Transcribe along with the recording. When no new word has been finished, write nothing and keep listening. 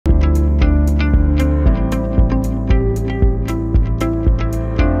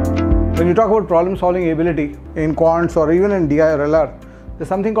When you talk about problem solving ability in quants or even in DI or LR, there's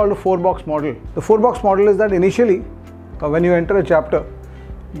something called the 4-box model. The 4-box model is that initially, when you enter a chapter,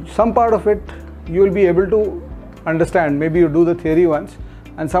 some part of it you will be able to understand. Maybe you do the theory once,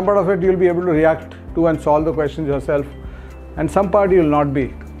 and some part of it you will be able to react to and solve the questions yourself, and some part you will not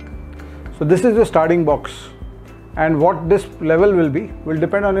be. So this is your starting box, and what this level will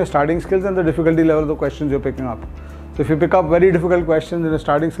depend on your starting skills and the difficulty level of the questions you're picking up. So if you pick up very difficult questions and your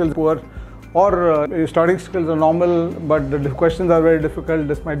starting skills are poor, or your starting skills are normal but the questions are very difficult,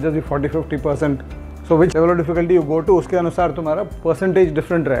 this might just be 40-50%. So which level of difficulty you go to, uske anusar tumhara percentage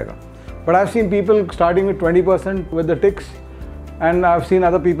different rahega. But I've seen people starting with 20% with the ticks, and I've seen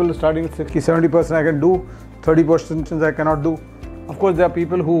other people starting with 60-70% I can do, 30% I cannot do. Of course, there are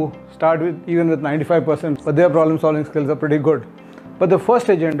people who start with even with 95%, but their problem solving skills are pretty good. But the first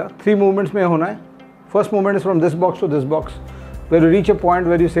agenda, 3 movements mein hona hai. First movement is from this box to this box, where you reach a point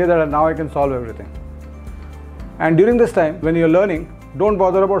where you say that now I can solve everything. And during this time, when you're learning, don't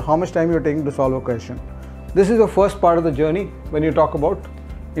bother about how much time you're taking to solve a question. This is the first part of the journey when you talk about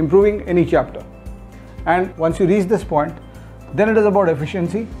improving any chapter. And once you reach this point, then it is about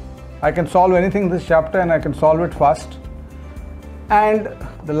efficiency. I can solve anything in this chapter and I can solve it fast. And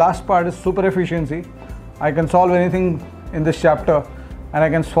the last part is super efficiency. I can solve anything in this chapter and I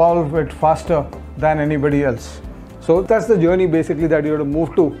can solve it faster than anybody else. So that's the journey basically that you have to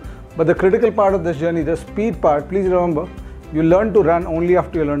move to. But the critical part of this journey, the speed part, please remember, you learn to run only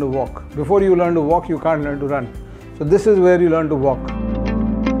after you learn to walk. Before you learn to walk, you can't learn to run. So this is where you learn to walk.